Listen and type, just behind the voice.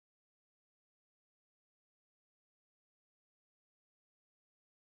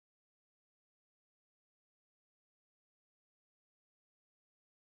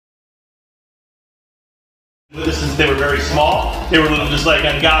With us since they were very small. They were little, just like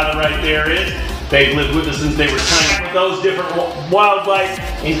Angada right there is. They've lived with us since they were tiny. With those different wildlife,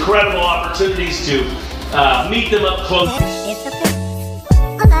 incredible opportunities to meet them up close.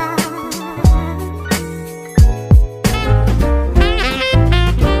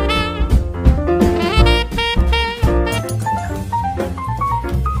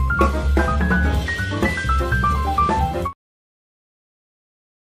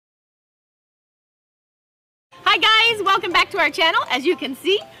 Hi guys, welcome back to our channel. As you can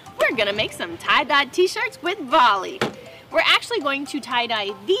see, we're gonna make some tie-dye t-shirts with volley. We're actually going to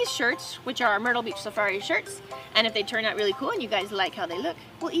tie-dye these shirts, which are our Myrtle Beach Safari shirts, and if they turn out really cool and you guys like how they look,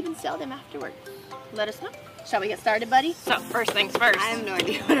 we'll even sell them afterward. Let us know. Shall we get started, buddy? So first things first. I have no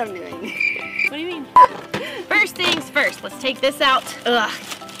idea what I'm doing. What do you mean? First things first, let's take this out. Ugh.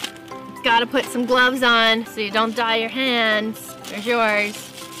 Gotta put some gloves on so you don't dye your hands. There's yours.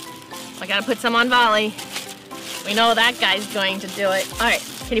 I gotta put some on volley. We know that guy's going to do it. All right,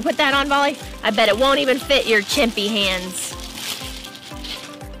 can you put that on, Volley? I bet it won't even fit your chimpy hands.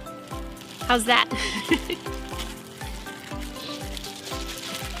 How's that?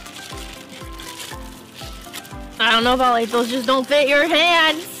 I don't know, Volley, those just don't fit your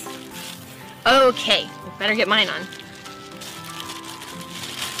hands. Okay, better get mine on.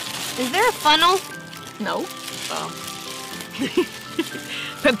 Is there a funnel? No. Oh.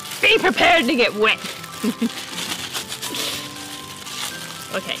 Be prepared to get wet.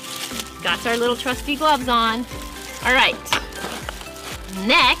 Okay, got our little trusty gloves on. All right,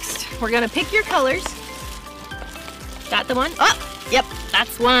 next we're gonna pick your colors. Got the one? Oh, yep,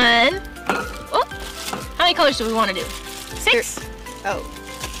 that's one. Oh, how many colors do we want to do? 6? Oh,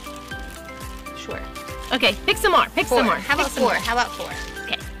 sure. Okay, pick some more, pick 4. some more. How about 4? How about 4?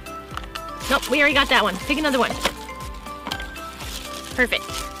 Okay. Nope, we already got that one. Pick another one. Perfect.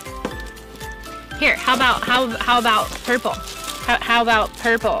 Here, how about purple? How about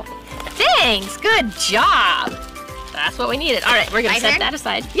purple? Thanks, good job. That's what we needed. All right, we're gonna set that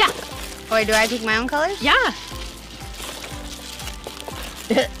aside. Yeah. Wait, do I pick my own colors? Yeah.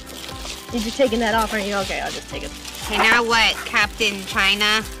 You're just taking that off, aren't you? Okay, I'll just take it. Okay, now what, Captain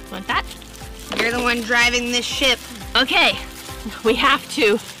China? Want that? You're the one driving this ship. Okay, we have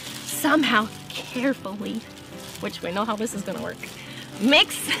to somehow carefully, which we know how this is gonna work,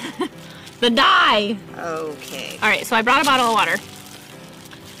 mix the dye. Okay. All right, so I brought a bottle of water.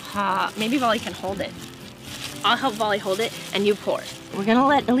 Maybe Volley can hold it. I'll help Volley hold it, and you pour. We're gonna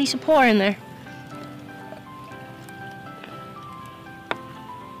let Alicia pour in there.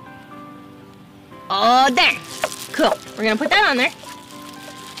 Oh, there. Cool. We're gonna put that on there.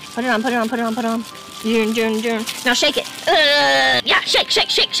 Put it on, put it on, put it on, put it on. Now shake it. Yeah, shake,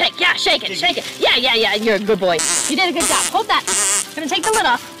 shake, shake, shake. Yeah, shake it, shake it. Yeah, yeah, yeah, you're a good boy. You did a good job. Hold that. Gonna take the lid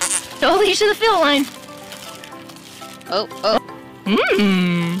off. Throw Alicia the fill line. Oh.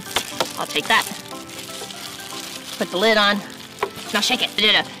 I'll take that. Put the lid on. Now shake it.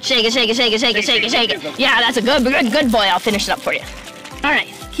 Shake it, shake it, shake it, shake it, shake it, shake it. Yeah, that's a good boy. I'll finish it up for you. All right,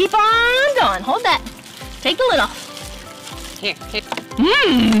 keep on going. Hold that. Take the lid off. Here.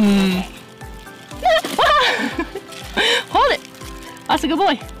 Hold it. That's a good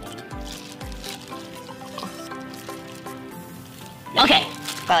boy. Okay.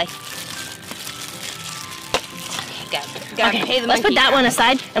 Volley. Gotta pay the let's put that one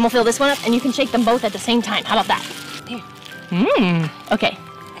aside and we'll fill this one up and you can shake them both at the same time. How about that? Here. Okay.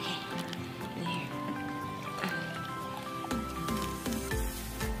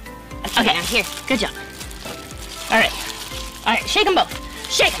 Okay, now here. Good job. All right, shake them both.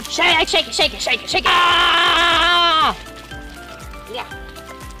 Shake it, shake it, shake it, shake it, shake it, shake it. Ah! Yeah.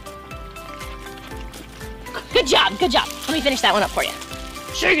 Good job, good job. Let me finish that one up for you.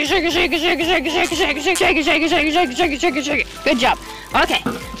 Shake it, shake it, shake it, shake it, shake it, shake it, shake it, shake it, shake it, shake it, shake it, shake it, shake it, shake it, shake it. Good job. Okay,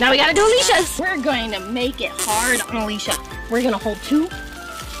 now we gotta do Alicia's. We're going to make it hard on Alicia. We're gonna hold 2 and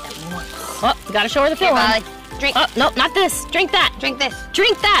 1. Oh, you gotta show her the fill line. Drink. Oh, no, not this. Drink that. Drink this.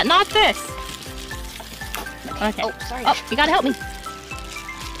 Drink that, not this. Okay. Oh, sorry. Oh, you gotta help me.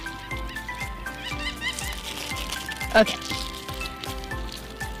 Okay.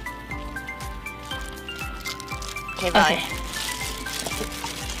 Okay, Volley. Okay.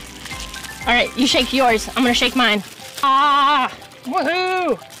 All right, you shake yours. I'm gonna shake mine. Ah,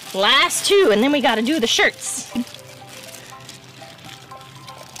 woohoo! Last 2, and then we gotta do the shirts.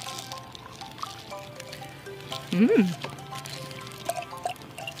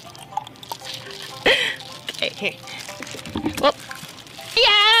 Okay, here. Whoop.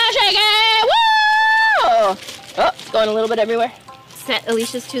 Yeah, shake it! Woo! Oh, it's going a little bit everywhere. Set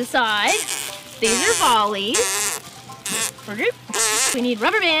Alicia's to the side. These are volleys. We need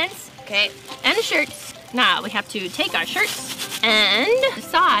rubber bands. Okay. And the shirts. Now we have to take our shirts and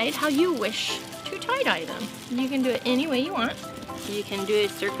decide how you wish to tie-dye them. You can do it any way you want. You can do a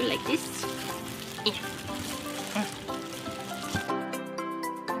circle like this. Yeah.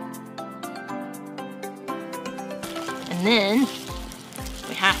 And then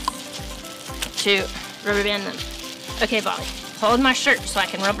we have to rubber band them. Okay, Bobby, hold my shirt so I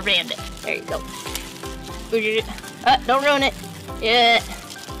can rubber band it. There you go. Don't ruin it. Yeah.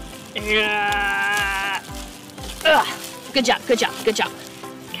 Good job, good job, good job.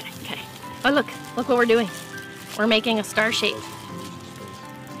 Okay, okay. Oh, look what we're doing. We're making a star shape.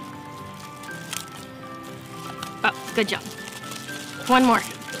 Oh, good job. One more.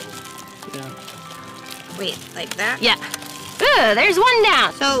 Yeah. Wait, like that? Yeah. There's one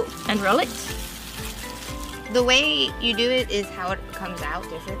down. So, and roll it. the way you do it is how it comes out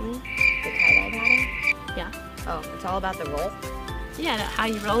differently? The tie-dye pattern? Yeah. Oh, it's all about the roll? Yeah, how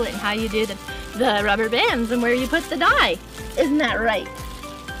you roll it and how you do the rubber bands and where you put the dye. Isn't that right?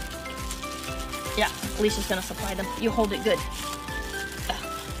 Yeah, Alicia's gonna supply them. You hold it good.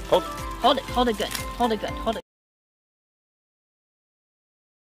 Hold it good. Hold it good, hold it.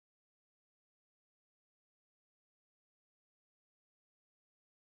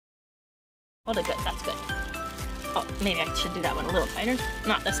 Hold it good, that's good. Oh, maybe I should do that one a little tighter.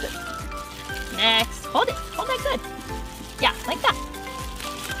 No, that's good. Next, hold it good. Yeah, like that.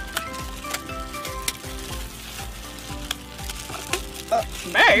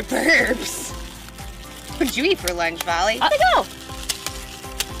 Merry burps! What'd you eat for lunch, Volley? How'd it go?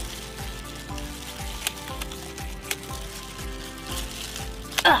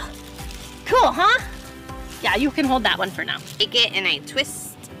 Cool, huh? Yeah, you can hold that one for now. Take it and I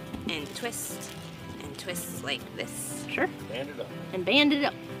twist and twist and twist like this. Sure. Band it up. And band it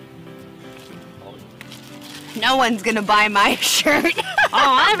up. No one's gonna buy my shirt.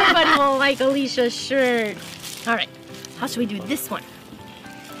 Oh, everybody will like Alicia's shirt. All right, how should we do this one?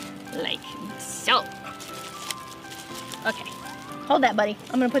 Like so. Okay, hold that, buddy.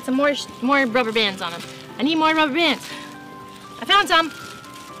 I'm gonna put some more rubber bands on them. I need more rubber bands. I found some.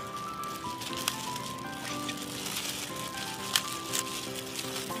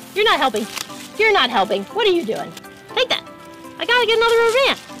 You're not helping. You're not helping. What are you doing? Take that. I gotta get another rubber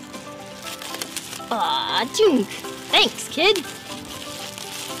band. Aw, junk. Thanks, kid.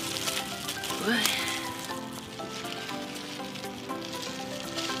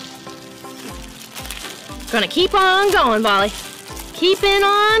 Gonna keep on going, Volley. Keeping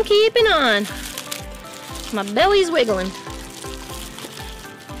on. My belly's wiggling.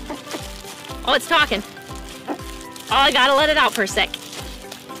 Oh, it's talking. Oh, I gotta let it out for a sec.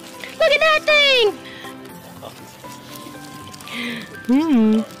 Look at that thing!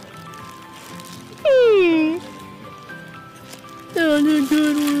 That was a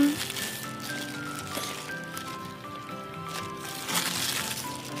good one.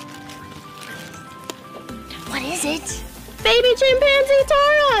 What is it? Baby chimpanzee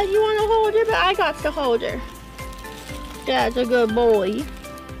Tara! You want to hold her? But I got to hold her. That's a good boy.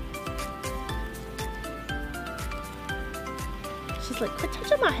 She's like, quit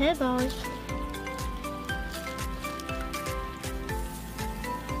touching my head, Volley.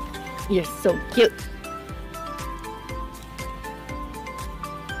 You're so cute.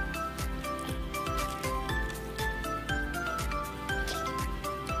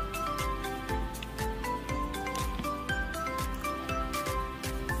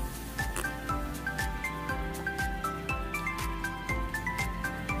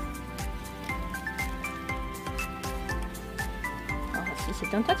 She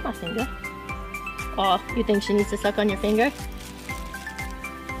said, don't touch my finger. Oh, you think she needs to suck on your finger?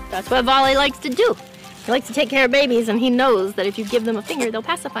 That's what Volley likes to do. He likes to take care of babies, and he knows that if you give them a finger, they'll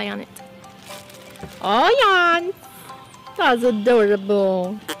pacify on it. Oh, Jan! That's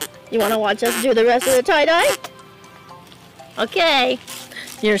adorable. You want to watch us do the rest of the tie-dye? Okay.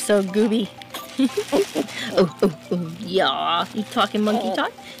 You're so gooby. oh, yeah. You talking monkey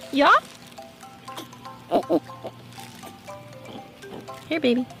talk? Yeah? Here,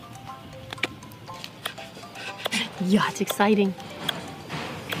 baby. Yeah, it's exciting.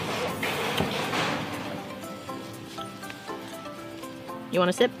 You want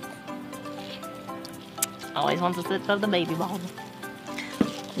a sip? Always wants a sip of the baby bottle.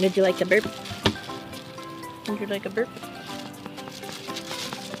 Would you like a burp? Would you like a burp?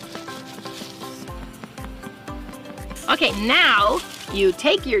 Okay, now you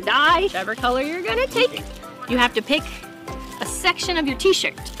take your dye, whatever color you're gonna take. You have to pick a section of your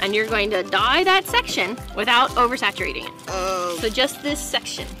t-shirt, and you're going to dye that section without oversaturating it. Oh, So just this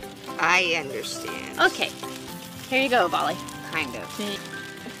section. I understand. Okay, here you go, Volley. Kind of.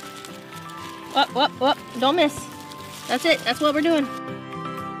 Whoop. Don't miss. That's it. That's what we're doing.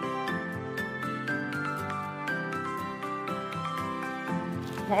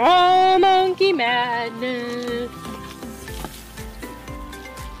 Oh, monkey madness.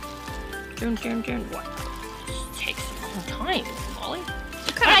 What? This takes a long time, Molly.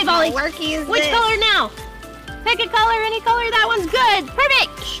 All right, Molly. Which color now? Pick a color, any color. That one's good.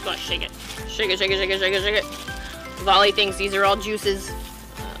 Perfect. Go shake it. Shake it. Volley thinks these are all juices.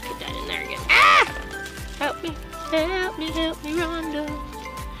 Put that in there again. Ah! Help me, Rhonda.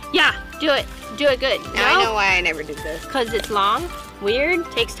 Yeah, do it. Do it good. Now I know why I never did this. Because it's long, weird,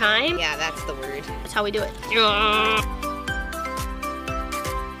 takes time. Yeah, that's the word. That's how we do it.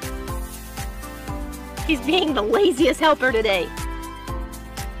 He's being the laziest helper today.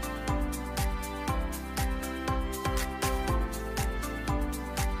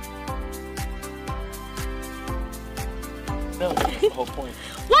 No, that's the whole point.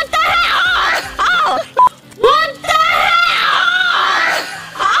 What the hell? Oh! What the hell?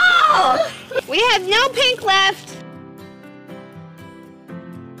 Oh! We have no pink left.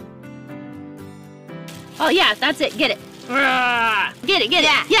 Oh yeah, that's it. Get it. Get it.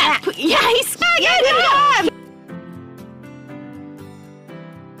 Yeah. Yeah, he's Good job.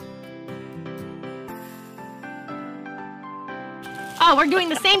 Oh, we're doing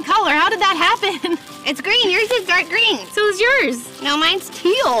the same color. How did that happen? It's green. Yours is dark green. So is yours. No, mine's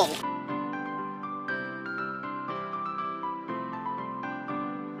teal.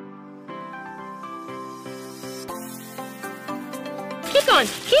 Keep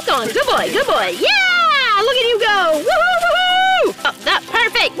going. Good boy. Yeah! Look at you go. Woohoo! Oh, that's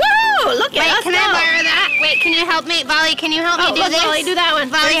perfect. Woohoo! Look at us Can go. I borrow that? Wait, can you help me? Volley, can you help me do look, this? Volley, do that one.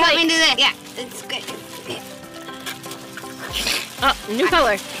 Volley, help Wait. me do that. Yeah, it's good. Oh, new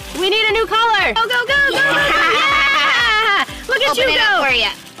color. We need a new color. Go. Yeah! Look at Open you it go. up for you.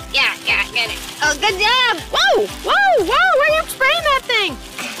 Yeah, get it. Oh, good job. Whoa! Where are you spraying that thing?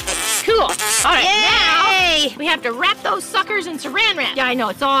 Cool. All right, now we have to wrap those suckers in saran wrap. Yeah, I know.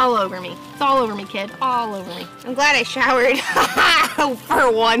 It's all over me. It's all over me, kid. All over me. I'm glad I showered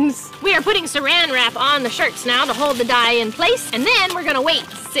for once. We are putting saran wrap on the shirts now to hold the dye in place, and then we're gonna wait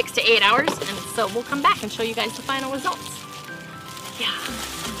 6 to 8 hours, and so we'll come back and show you guys the final results. Yeah.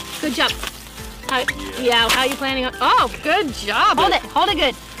 Good job. How are you planning on? Oh, good job. Hold it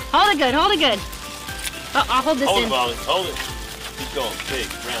good. Oh, I'll hold this Hold in. it, Molly. Hold it. Keep going. Big,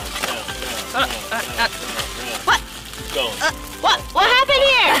 round. What? Keep going. What happened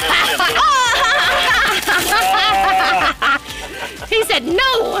here? He said,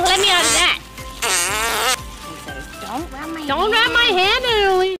 no, let me out of that. He says, don't Don't wrap my hand in it,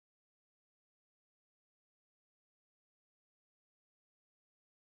 Elise.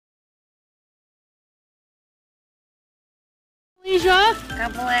 Alicia? Go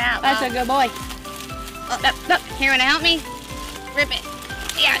pull it out. That's a good boy. Here, wanna help me? Rip it.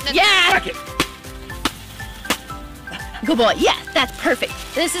 Yeah. Yeah! Good boy. Yeah, that's perfect.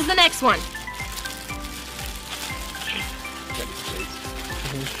 This is the next one.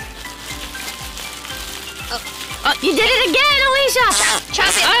 Oh, you did it again, Alicia! Chop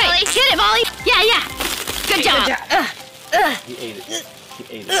it, All right, Molly. get it, Molly. Yeah. Good job. He ate it.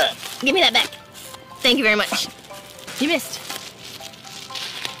 Give me that back. Thank you very much. You missed.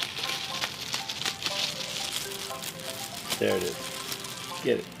 There it is.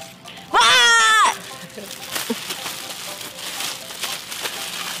 Get it. Ah!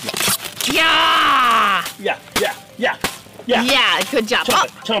 Yeah! Yeah, good job.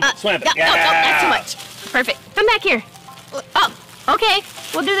 Chomp it, swamp it. No, that's too much. Perfect. Come back here. Oh, okay.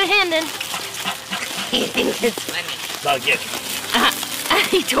 We'll do the hand then. It's funny. I'll get it.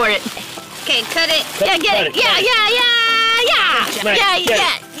 He tore it. Okay, cut it. Yeah, get it. Yeah.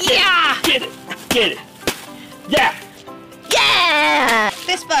 Get it. Yeah. Yeah!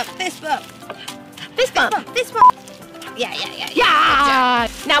 Fist bump. Fist bump. Yeah. Yeah!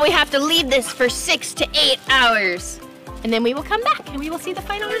 Now we have to leave this for 6 to 8 hours. And then we will come back and we will see the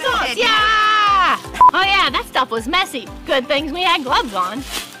final results. ahead. Yeah! Oh yeah, that stuff was messy. Good things we had gloves on.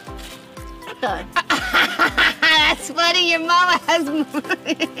 That's funny. Your mama has.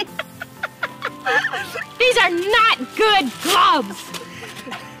 These are not good gloves.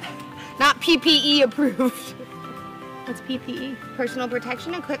 Not PPE approved. What's PPE? Personal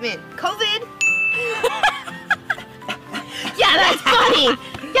protection equipment. COVID. Yeah, that's funny.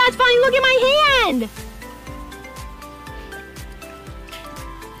 Yeah, it's funny. Look at my hand.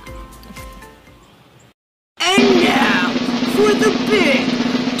 And now for the big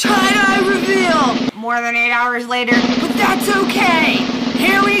tie-dye reveal. More than 8 hours later, but that's okay.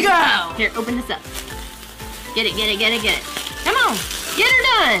 Here we go. Here, open this up. Get it. Come on. Get her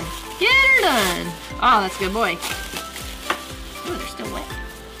done. Get her done. Oh, that's a good boy. Ooh, they're still wet.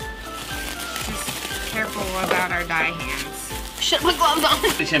 Just careful about our dye hands. Should put gloves on.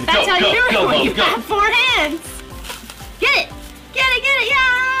 That's how you do it when you have 4 hands. Get it. Get it, get it,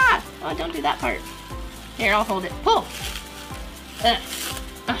 yeah! Oh, don't do that part. Here, I'll hold it. Pull. Get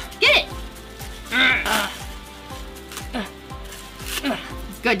it.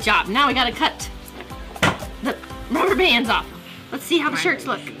 Good job. Now we gotta cut the rubber bands off. Let's see how the shirts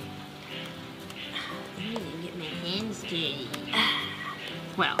look. Get my hands dirty.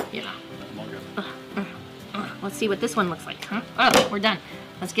 Well, you know. Let's see what this one looks like, huh? Oh, we're done.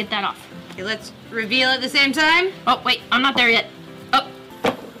 Let's get that off. Okay, let's reveal at the same time. Oh, wait, I'm not there yet. Oh.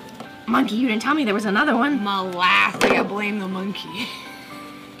 Monkey, you didn't tell me there was another one. Molasses, I blame the monkey.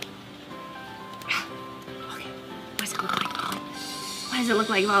 Okay, what does it look like, Volley? What does it look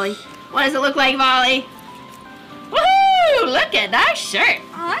like, Volley? What does it look like, Volley? Woohoo! Look at that shirt.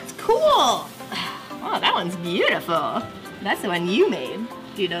 Oh, that's cool. Oh, that one's beautiful. That's the one you made.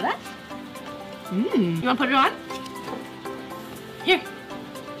 Do you know that? You want to put it on? Here.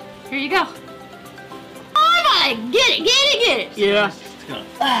 Here you go. Oh my! Get it! Get it! Get it! Yeah.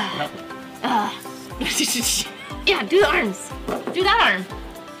 Yeah, do the arms. Do that arm.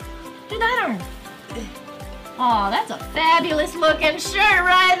 Do that arm. Oh, that's a fabulous looking shirt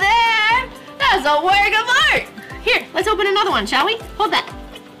right there. That's a work of art. Here, let's open another one, shall we? Hold that.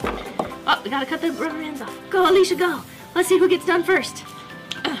 Oh, we gotta cut the rubber bands off. Go, Alicia, go. Let's see who gets done first.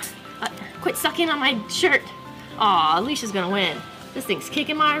 Quit sucking on my shirt. Aw, Alicia's gonna win. This thing's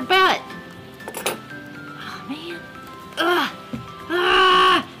kicking my butt. Oh, man.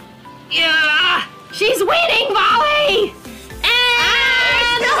 Yeah. She's winning, Volley!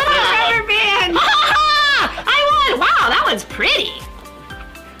 And rubber band. I won. Wow, that one's pretty.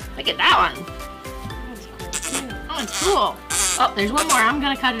 Look at that one. That one's cool. Oh, there's one more. I'm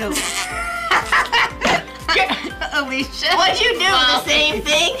gonna cut it open. Alicia. What'd you do? The same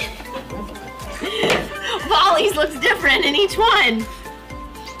thing? Volley's looks different in each one.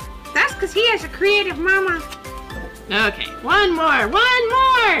 That's because he has a creative mama. Okay, one more.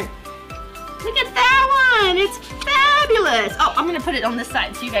 Look at that one. It's fabulous. Oh, I'm gonna put it on this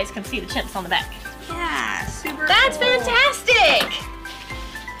side so you guys can see the chimps on the back. Yeah, super That's cool. fantastic.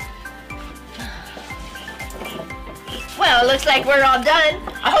 Well, it looks like we're all done.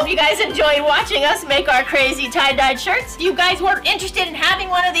 I hope you guys enjoyed watching us make our crazy tie-dyed shirts. If you guys were interested in having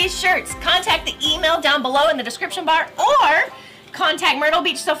one of these shirts, contact the email down below in the description bar or contact Myrtle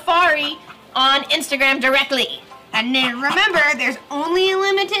Beach Safari on Instagram directly. And then remember, there's only a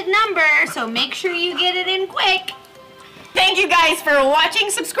limited number, so make sure you get it in quick. Thank you guys for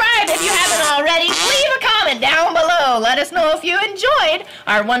watching. Subscribe if you haven't already. Leave a comment down below. Let us know if you enjoyed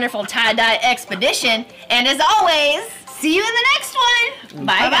our wonderful tie-dye expedition. And as always, see you in the next one.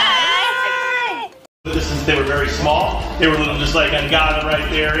 Bye-bye. Since they were very small, they were little, just like Angada right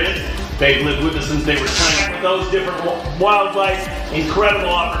there is. They've lived with us since they were tiny. Those different wildlife,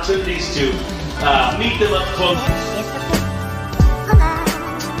 incredible opportunities to meet them up close.